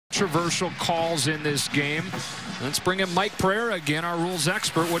controversial calls in this game. Let's bring in Mike Pereira again, our rules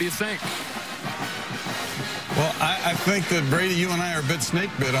expert. What do you think? Well, I think that, Brady, you and I are a bit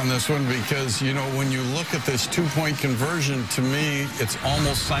snake bit on this one because, you know, when you look at this two-point conversion, to me, it's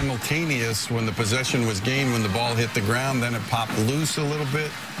almost simultaneous when the possession was gained, when the ball hit the ground, then it popped loose a little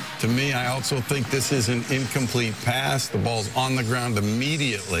bit. To me, I also think this is an incomplete pass. The ball's on the ground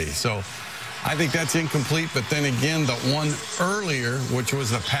immediately. So I think that's incomplete. But then again, the one earlier, which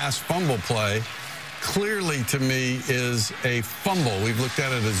was the pass fumble play, clearly to me is a fumble. We've looked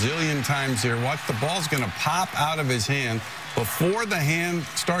at it a zillion times here. Watch, the ball's going to pop out of his hand before the hand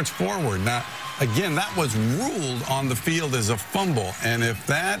starts forward. Now, again, that was ruled on the field as a fumble. And if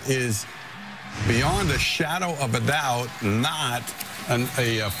that is beyond a shadow of a doubt not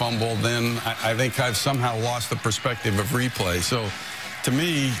a fumble, then I think I've somehow lost the perspective of replay. So, to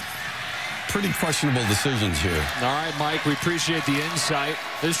me, pretty questionable decisions here. All right, Mike, we appreciate the insight.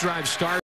 This drive starts.